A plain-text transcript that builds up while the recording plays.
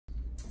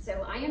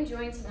So I am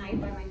joined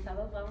tonight by my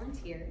fellow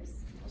volunteers,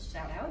 a little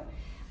shout out,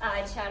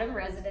 Chatham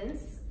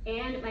residents,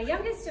 and my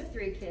youngest of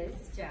 3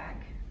 kids,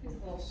 Jack, who's a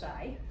little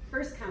shy,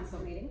 first council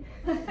meeting.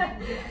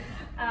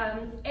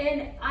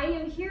 And I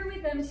am here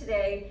with them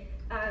today,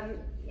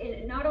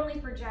 not only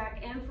for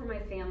Jack and for my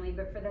family,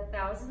 but for the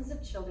thousands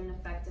of children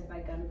affected by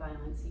gun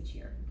violence each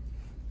year.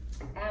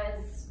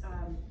 As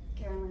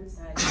Carolyn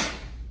said,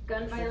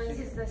 gun violence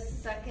is the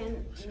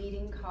second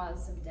leading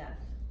cause of death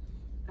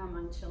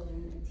among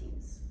children and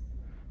teens.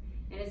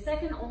 And it's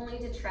second only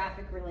to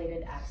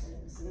traffic-related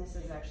accidents, and this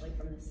is actually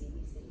from the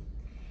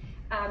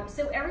CDC.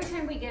 So every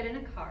time we get in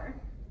a car,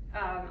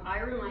 I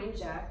remind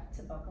Jack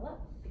to buckle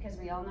up, because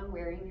we all know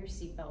wearing your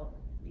seatbelt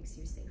makes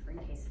you safer in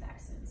case of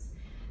accidents.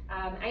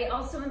 I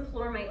also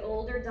implore my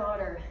older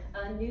daughter,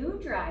 a new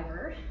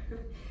driver,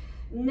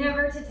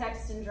 never to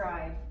text and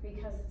drive,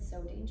 because it's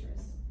so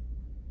dangerous.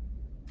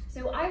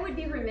 So I would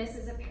be remiss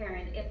as a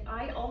parent if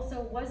I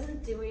also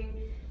wasn't doing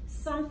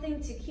something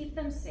to keep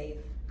them safe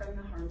from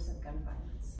the harms of gun violence.